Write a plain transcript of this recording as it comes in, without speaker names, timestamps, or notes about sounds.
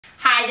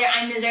Hi there,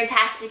 I'm Ms.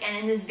 Artastic, and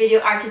in this video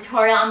art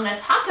tutorial I'm going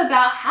to talk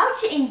about how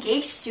to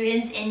engage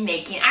students in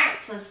making art.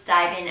 So let's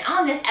dive in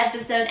on this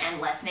episode and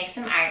let's make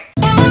some art.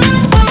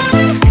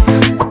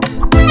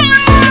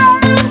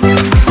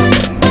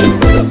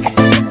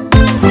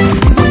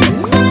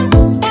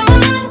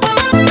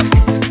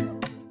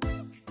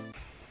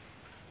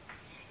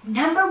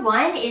 Number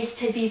one is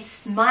to be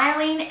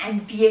smiling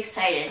and be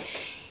excited.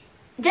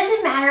 It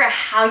doesn't matter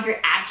how you're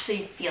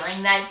actually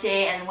feeling that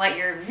day and what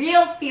your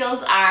real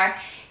feels are.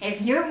 If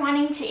you're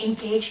wanting to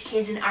engage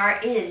kids in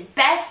art, it is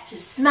best to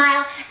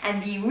smile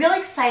and be real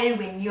excited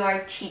when you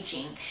are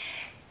teaching.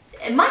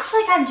 Much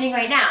like I'm doing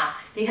right now,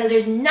 because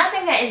there's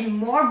nothing that is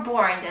more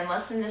boring than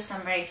listening to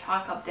somebody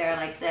talk up there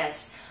like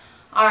this.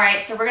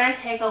 Alright, so we're going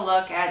to take a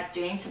look at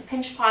doing some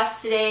pinch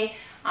pots today.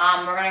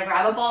 We're going to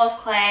grab a bowl of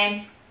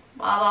clay,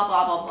 blah blah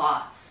blah blah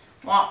blah.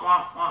 Wah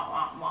wah wah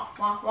wah wah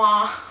wah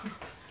wah.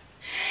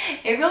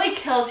 It really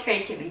kills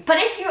creativity. But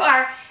if you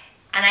are,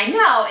 and I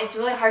know it's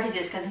really hard to do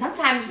this because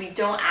sometimes we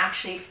don't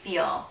actually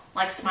feel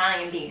like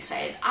smiling and being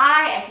excited.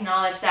 I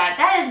acknowledge that.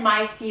 That is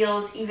my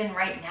feels even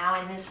right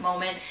now in this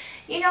moment.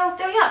 You know,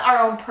 we have our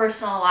own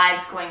personal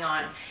lives going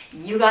on.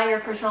 You got your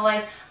personal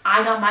life.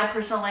 I got my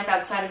personal life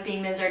outside of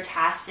being Ms.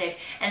 Artastic.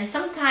 And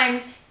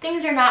sometimes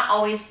things are not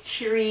always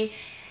cheery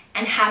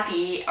and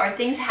happy, or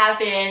things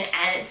happen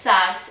and it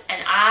sucks,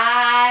 and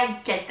I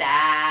get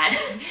that.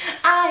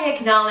 I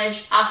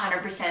acknowledge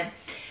 100%.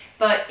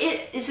 But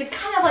it is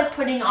kind of like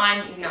putting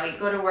on, you know, you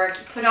go to work,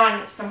 you put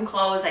on some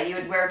clothes that you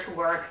would wear to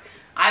work.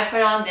 I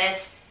put on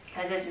this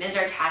because it's Ms.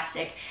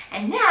 Artastic.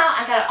 And now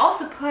I gotta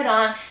also put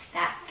on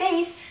that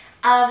face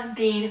of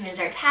being Ms.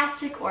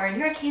 Artastic, or in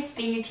your case,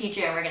 being a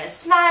teacher. And we're gonna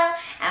smile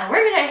and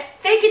we're gonna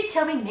fake it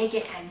till we make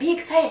it and be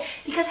excited.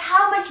 Because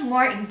how much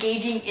more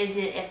engaging is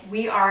it if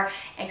we are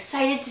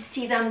excited to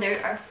see them? They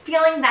are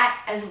feeling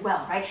that as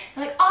well, right?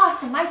 They're like, oh,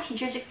 so my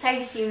teacher's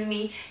excited to see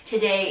me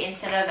today,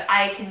 instead of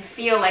I can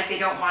feel like they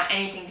don't want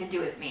anything to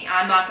do with me.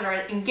 I'm not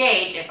gonna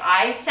engage if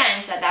I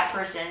sense that that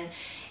person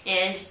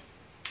is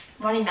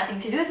wanting nothing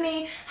to do with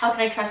me. How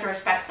can I trust or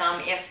respect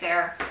them if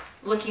they're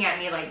looking at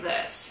me like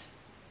this?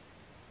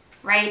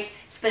 Right?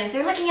 But if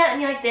they're looking at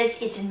me like this,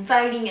 it's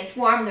inviting, it's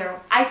warm,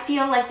 I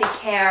feel like they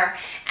care,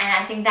 and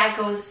I think that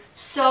goes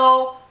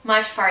so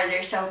much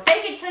farther. So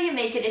fake it till you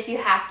make it if you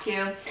have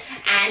to,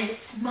 and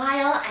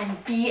smile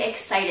and be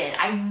excited.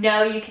 I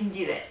know you can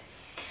do it.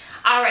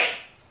 Alright,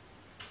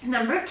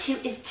 number two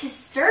is to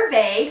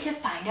survey to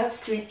find out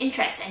student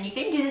interest, and you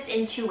can do this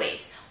in two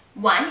ways.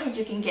 One is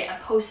you can get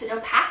a post-it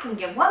note pack and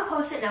give one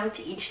post-it note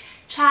to each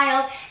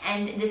child,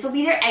 and this will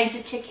be their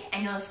exit ticket,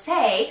 and you'll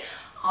say,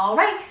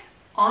 alright,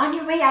 on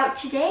your way out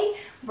today,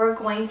 I'm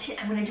going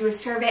to do a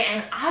survey,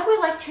 and I would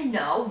like to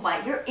know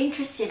what you're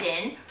interested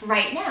in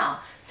right now.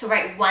 So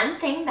write one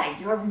thing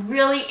that you're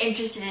really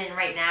interested in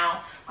right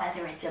now,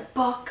 whether it's a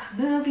book,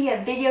 a movie,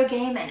 a video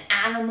game, an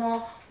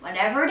animal,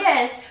 whatever it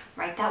is,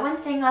 write that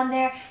one thing on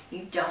there.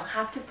 You don't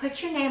have to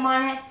put your name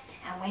on it.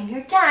 And when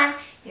you're done,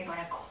 you're going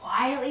to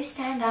quietly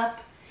stand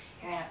up,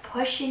 you're going to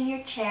push in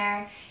your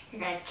chair,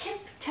 you're going to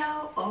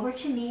tiptoe over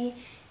to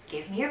me,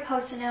 give me your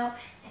post-it note,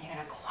 and you're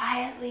going to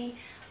quietly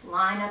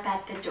line up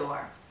at the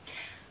door.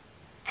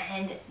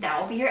 And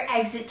that will be your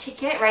exit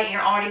ticket, right?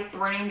 You're already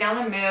burning down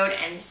the mood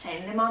and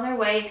sending them on their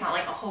way. It's not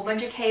like a whole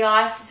bunch of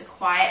chaos. It's a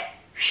quiet,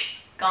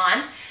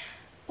 gone.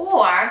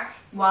 Or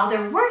while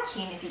they're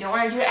working, if you don't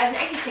want to do it as an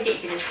exit ticket,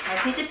 you can just take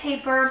a piece of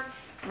paper,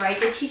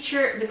 write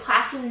the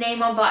class's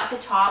name at the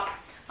top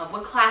of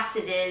what class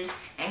it is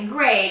and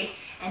grade.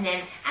 And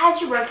then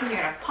as you're working,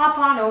 you're going to pop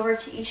on over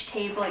to each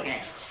table. You're going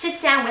to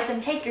sit down with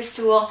them, take your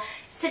stool,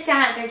 sit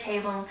down at their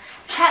table,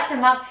 chat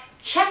them up,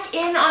 check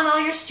in on all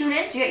your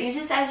students. You use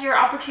this as your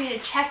opportunity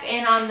to check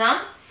in on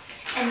them.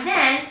 And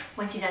then,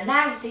 once you've done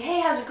that, you say, hey,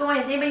 how's it going?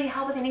 Does anybody need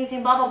help with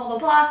anything? Blah, blah, blah, blah,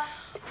 blah.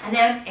 And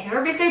then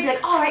everybody's going to be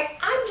like, all right,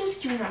 I'm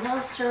just doing a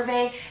little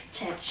survey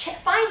to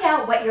find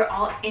out what you're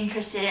all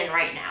interested in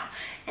right now.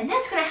 And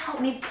that's going to help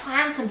me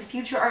plan some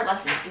future art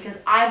lessons, because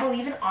I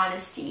believe in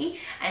honesty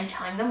and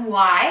telling them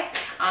why.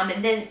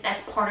 And then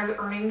that's part of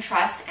earning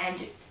trust and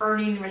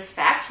earning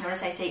respect.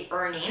 Notice I say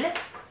earning.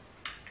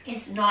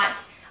 It's not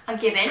a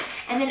given.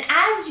 And then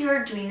as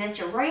you're doing this,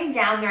 you're writing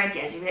down their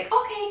ideas. You'll be like,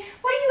 okay,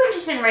 what are you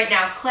interested in right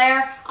now,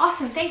 Claire?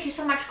 Awesome, thank you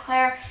so much,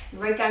 Claire. You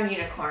write down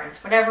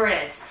unicorns, whatever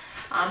it is.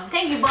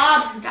 Thank you,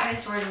 Bob.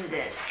 Dinosaurs it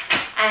is.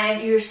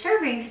 And you're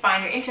surveying to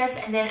find your interests,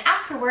 and then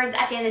afterwards,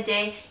 at the end of the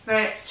day, you're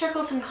going to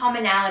circle some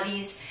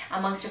commonalities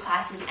amongst your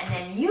classes, and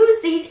then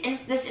use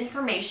this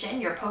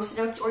information, your post-it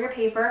notes or your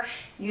paper,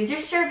 use your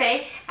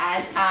survey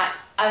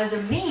as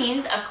a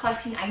means of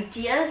collecting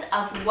ideas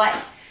of what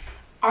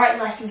art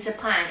lessons to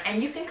plan.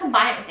 And you can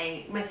combine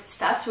it with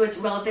stuff so it's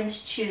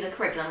relevant to the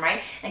curriculum,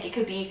 right? Like it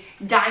could be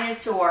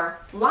dinosaur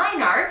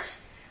line art,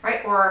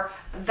 right? Or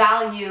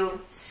value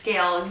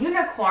scale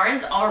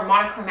unicorns or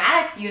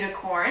monochromatic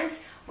unicorns,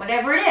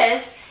 whatever it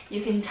is,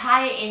 you can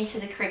tie it into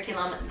the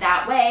curriculum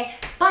that way,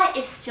 but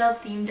it's still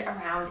themed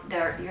around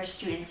your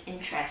students'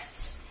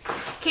 interests.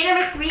 Okay,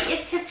 number 3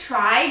 is to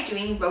try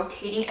doing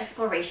rotating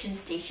exploration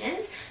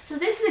stations. So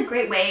this is a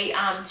great way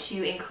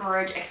to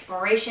encourage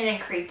exploration and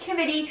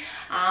creativity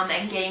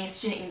and getting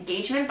student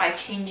engagement by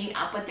changing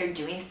up what they're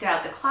doing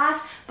throughout the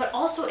class. But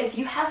also if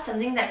you have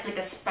something that's like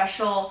a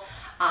special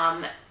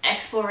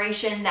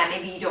exploration that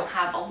maybe you don't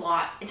have a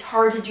lot, it's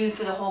hard to do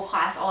for the whole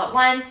class all at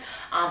once,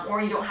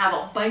 or you don't have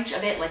a bunch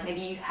of it, like maybe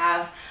you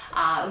have,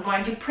 you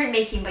want to do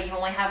printmaking but you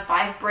only have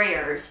 5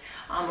 brayers,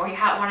 or you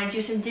want to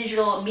do some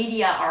digital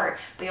media art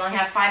but you only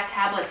have 5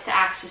 tablets to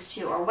access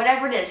to, or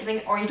whatever it is,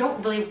 something, or you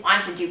don't really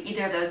want to do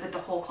either of those with the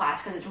whole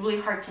class because it's really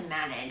hard to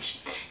manage.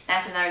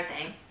 That's another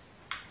thing.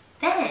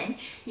 Then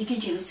you can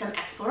do some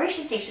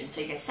exploration stations. So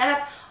you can set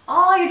up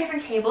all your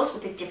different tables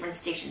with a different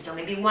station. So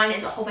maybe one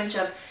is a whole bunch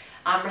of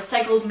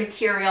recycled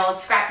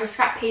materials, scrap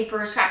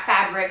paper, scrap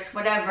fabrics,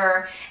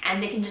 whatever,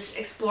 and they can just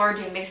explore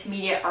doing mixed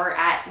media art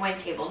at one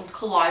table,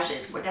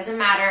 collages, what doesn't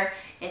matter,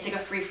 it's like a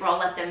free-for-all,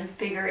 let them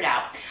figure it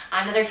out.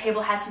 Another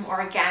table has some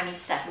origami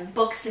stuff and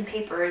books and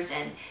papers,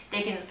 and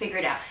they can figure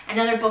it out.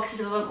 Another table is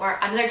a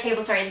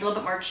little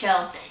bit more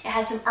chill. It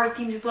has some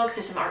art-themed books,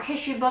 there's some art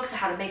history books,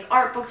 how to make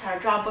art books, how to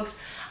draw books,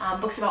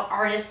 books about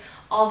artists,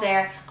 all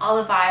there, all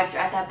the vibes are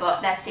at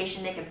that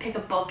station. They can pick a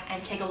book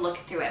and take a look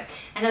through it.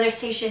 Another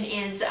station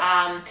is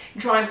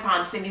drawing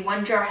prompts. Maybe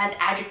one jar has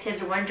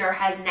adjectives or one jar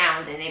has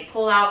nouns, and they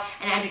pull out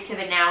an adjective,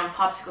 a noun,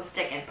 popsicle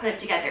stick, and put it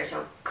together.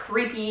 So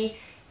creepy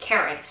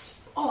carrots.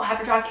 Oh, I have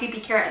to draw a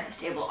creepy carrot at this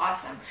table.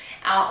 Awesome.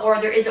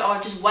 Or there is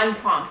just one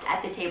prompt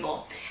at the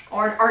table,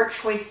 or an art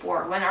choice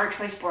board, one art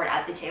choice board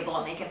at the table,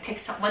 and they can pick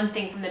one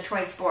thing from the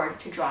choice board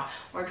to draw,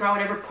 or draw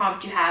whatever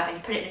prompt you have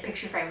and put it in a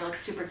picture frame. It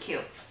looks super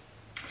cute.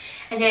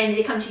 And then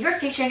they come to your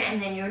station, and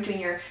then you're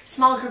doing your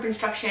small group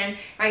instruction,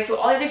 right? So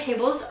all the other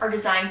tables are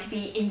designed to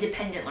be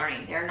independent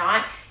learning.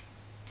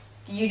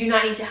 You do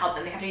not need to help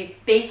them. They have to be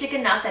basic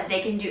enough that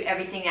they can do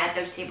everything at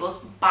those tables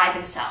by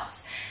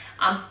themselves.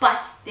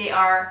 But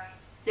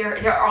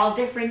they're all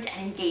different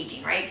and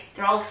engaging, right?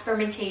 They're all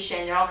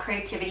experimentation, they're all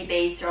creativity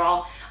based, they're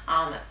all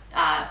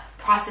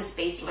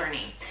process-based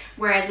learning.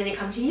 Whereas when they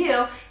come to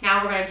you,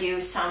 now we're going to do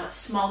some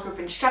small group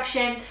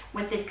instruction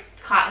with the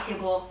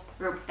table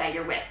group that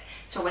you're with.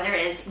 So whether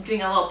it is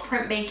doing a little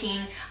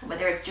printmaking,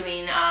 whether it's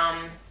doing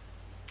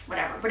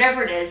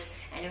whatever it is,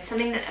 and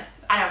something that,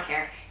 I don't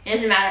care, it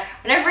doesn't matter,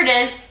 whatever it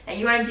is that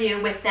you want to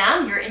do with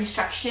them, your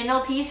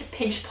instructional piece,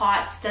 pinch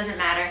pots, doesn't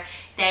matter,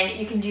 then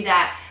you can do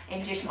that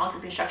in your small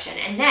group instruction.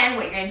 And then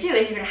what you're going to do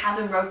is you're going to have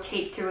them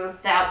rotate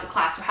throughout the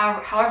class, so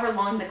however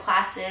long the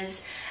class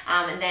is,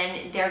 and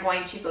then they're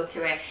going to go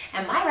through it.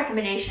 And my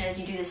recommendation is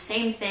you do the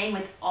same thing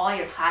with all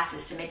your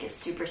classes to make it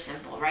super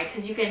simple, right?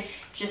 Because you can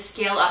just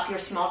scale up your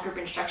small group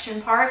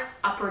instruction part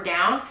up or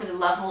down for the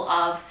level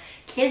of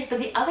kids, but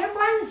the other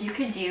ones you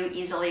could do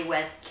easily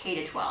with K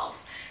to 12,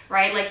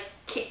 right? Like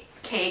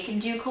K can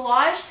do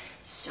collage,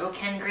 so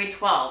can grade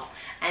 12.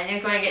 And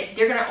they're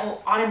going to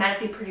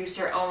automatically produce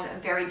their own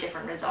very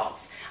different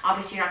results.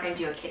 Obviously, you're not going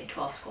to do a K to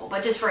 12 school,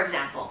 but just for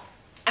example,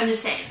 I'm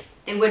just saying,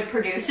 they would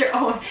produce their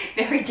own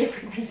very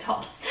different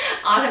results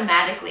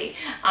automatically.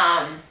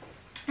 And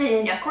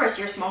then, of course,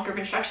 your small group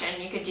instruction,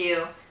 you could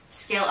do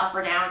scale up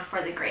or down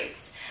for the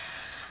grades.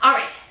 All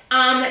right,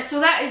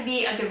 so that would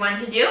be a good one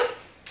to do.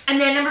 And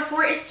then number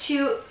 4 is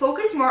to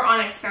focus more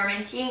on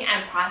experimenting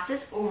and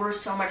process over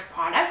so much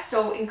product.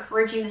 So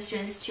encouraging the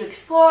students to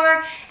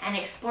explore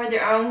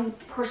their own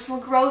personal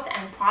growth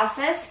and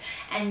process,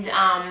 and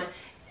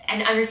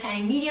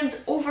understanding mediums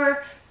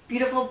over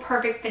beautiful,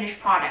 perfect, finished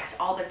products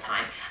all the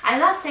time. I'm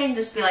not saying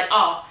just be like,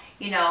 oh,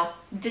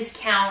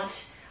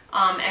 discount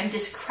and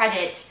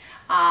discredit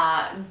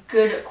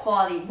good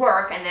quality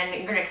work, and then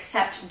you're going to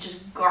accept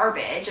just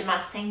garbage. I'm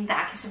not saying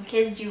that, because some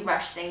kids do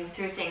rush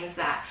through things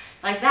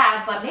like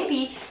that, but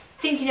maybe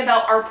thinking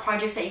about art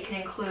projects that you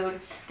can include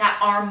that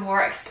are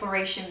more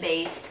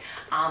exploration-based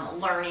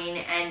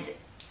learning,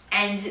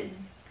 and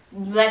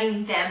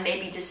letting them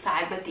maybe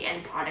decide what the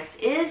end product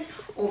is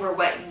over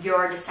what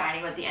you're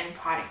deciding what the end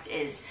product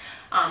is.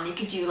 You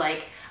could do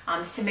like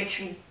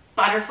symmetry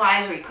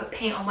butterflies, where you put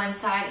paint on one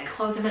side and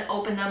close them and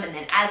open them and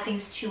then add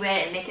things to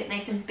it and make it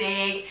nice and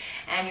big,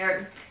 and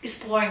you're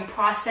exploring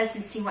process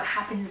and seeing what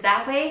happens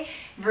that way,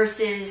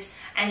 versus,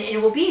 and it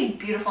will be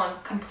beautiful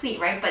and complete,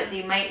 right? But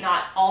they might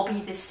not all be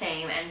the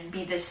same and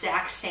be the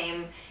exact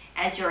same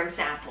as your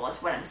example, is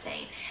what I'm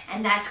saying.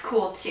 And that's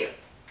cool too.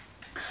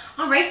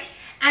 All right.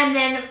 And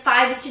then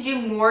 5 is to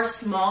do more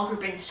small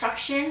group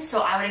instruction. So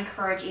I would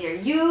encourage either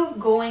you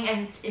going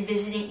and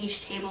visiting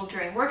each table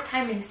during work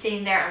time and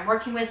sitting there and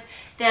working with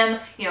them,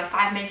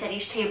 5 minutes at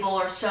each table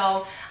or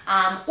so,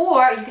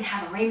 or you can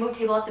have a rainbow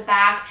table at the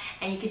back,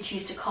 and you can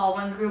choose to call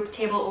one group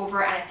table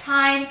over at a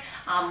time.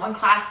 One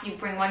class you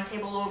bring one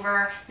table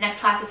over,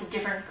 next class it's a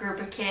different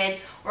group of kids,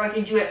 or you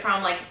can do it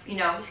from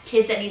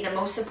kids that need the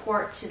most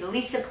support to the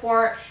least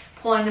support,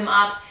 pulling them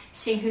up,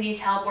 seeing who needs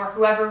help, or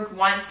whoever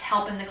wants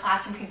help in the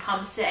classroom can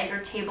come sit at your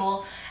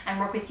table and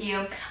work with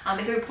you.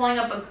 If you're pulling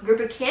up a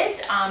group of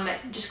kids,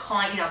 just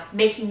calling,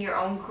 making your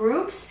own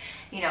groups,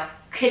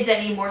 kids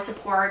that need more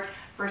support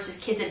versus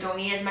kids that don't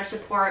need as much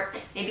support.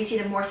 Maybe see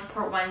the more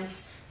support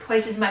ones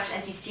twice as much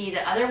as you see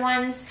the other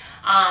ones.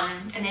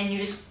 And then you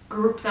just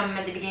group them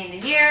at the beginning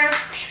of the year,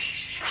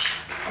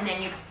 and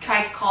then you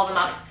try to call them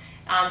up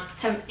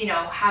to, you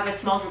know, have a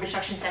small group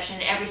instruction session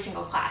in every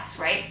single class,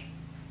 right?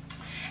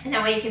 And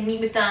that way you can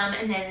meet with them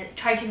and then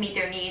try to meet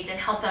their needs and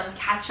help them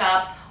catch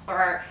up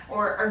or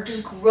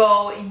just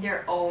grow in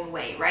their own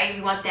way, right?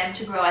 We want them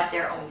to grow at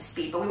their own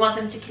speed, but we want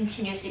them to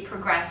continuously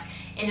progress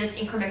in those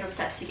incremental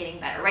steps to getting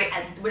better, right?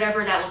 At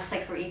whatever that looks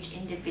like for each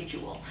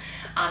individual.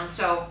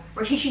 So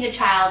we're teaching the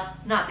child,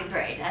 not the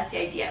grade. That's the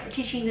idea. We're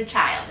teaching the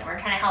child, and we're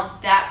trying to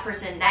help that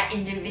person, that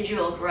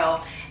individual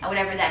grow at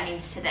whatever that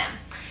means to them.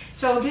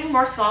 So doing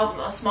more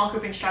small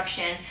group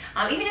instruction,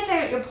 even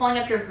if you're pulling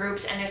up your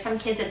groups and there's some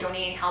kids that don't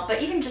need any help,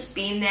 but even just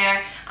being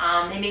there,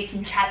 maybe you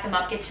can chat them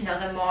up, get to know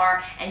them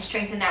more, and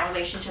strengthen that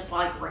relationship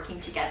while you're working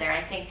together.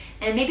 I think,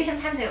 and maybe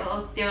sometimes they're like,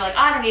 oh,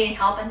 I don't need any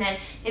help, and then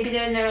maybe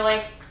they're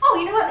like, oh,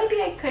 you know what,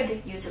 maybe I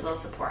could use a little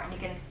support, and you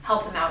can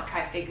help them out,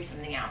 try to figure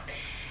something out.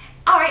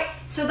 All right,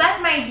 so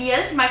that's my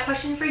ideas. My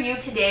question for you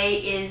today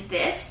is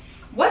this.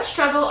 What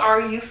struggle are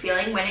you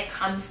feeling when it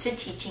comes to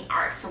teaching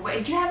art? So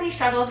do you have any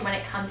struggles when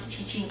it comes to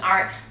teaching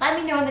art? Let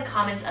me know in the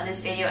comments of this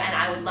video, and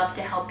I would love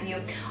to help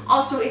you.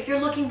 Also, if you're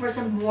looking for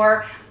some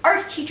more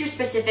art teacher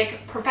specific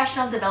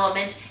professional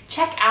development,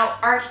 check out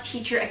Art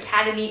Teacher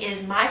Academy. It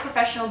is my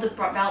professional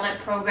development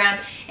program.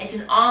 It's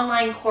an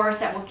online course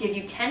that will give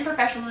you 10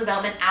 professional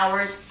development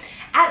hours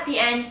at the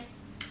end,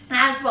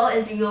 as well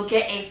as you'll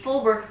get a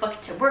full workbook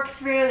to work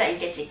through that you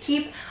get to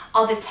keep.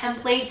 All the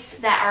templates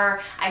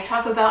that I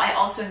talk about, I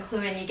also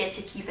include, and you get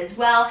to keep as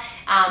well.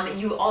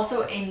 You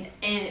also,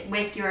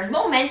 with your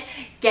enrollment,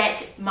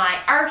 get my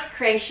art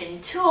creation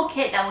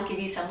toolkit that will give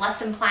you some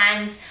lesson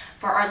plans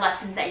for art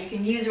lessons that you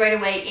can use right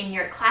away in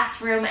your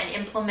classroom and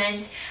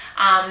implement.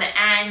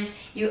 And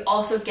you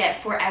also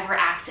get forever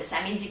access.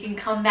 That means you can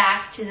come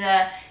back to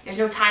there's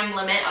no time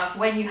limit of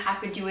when you have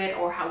to do it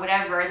or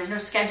whatever. There's no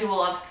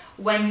schedule of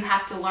when you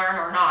have to learn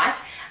or not,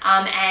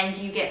 and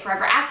you get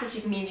forever access,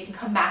 which means you can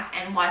come back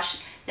and watch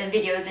the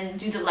videos and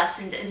do the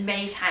lessons as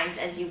many times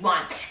as you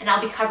want. And I'll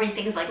be covering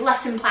things like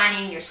lesson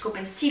planning, your scope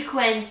and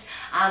sequence,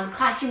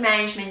 classroom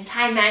management,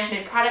 time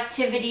management,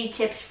 productivity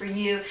tips for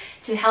you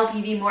to help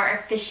you be more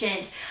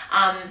efficient,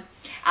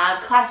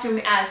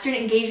 classroom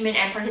student engagement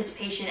and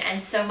participation,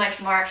 and so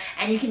much more.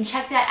 And you can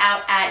check that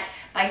out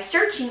by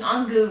searching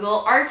on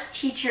Google Art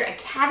Teacher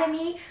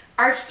Academy,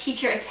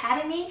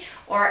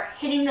 or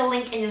hitting the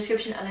link in the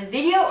description of the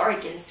video, or you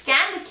can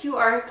scan the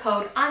QR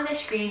code on the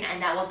screen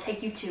and that will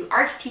take you to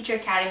Art Teacher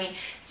Academy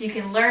so you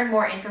can learn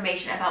more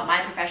information about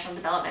my professional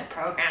development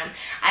program.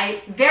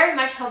 I very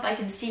much hope I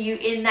can see you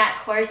in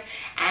that course,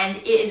 and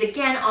it is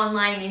again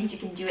online, means you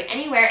can do it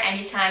anywhere,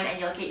 anytime, and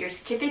you'll get your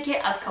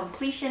certificate of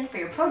completion for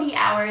your Pro D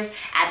hours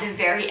at the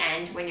very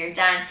end when you're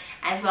done,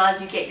 as well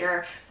as you get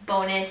your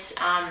bonus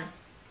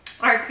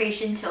art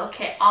creation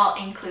toolkit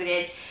all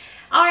included.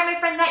 All right, my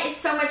friend, that is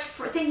so much.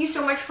 Thank you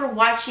so much for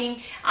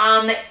watching.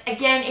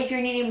 Again, if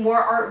you're needing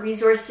more art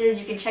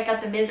resources, you can check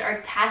out the Ms.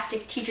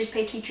 Artastic Teachers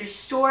Pay Teachers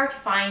store to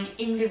find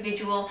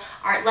individual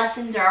art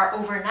lessons. There are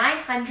over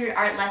 900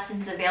 art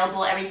lessons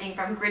available, everything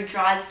from grid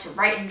draws to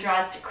write and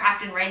draws to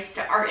craft and writes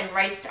to art and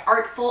writes to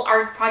artful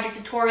art project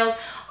tutorials.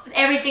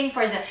 Everything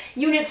for the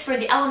units, for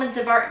the elements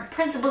of art,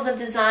 principles of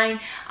design,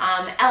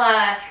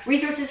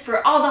 resources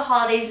for all the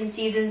holidays and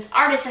seasons,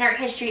 artists and art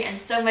history, and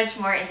so much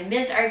more in the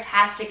Ms.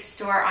 Artastic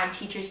store on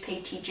Teachers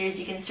Pay Teachers.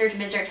 You can search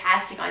Ms.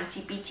 Artastic on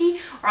TPT,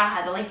 or I'll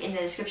have the link in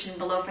the description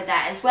below for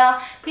that as well.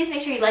 Please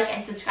make sure you like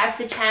and subscribe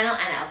to the channel,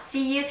 and I'll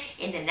see you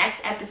in the next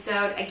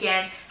episode.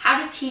 Again,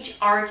 how to teach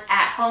art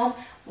at home.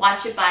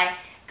 Watch it by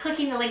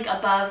clicking the link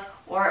above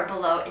or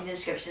below in the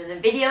description of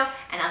the video,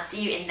 and I'll see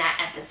you in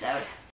that episode.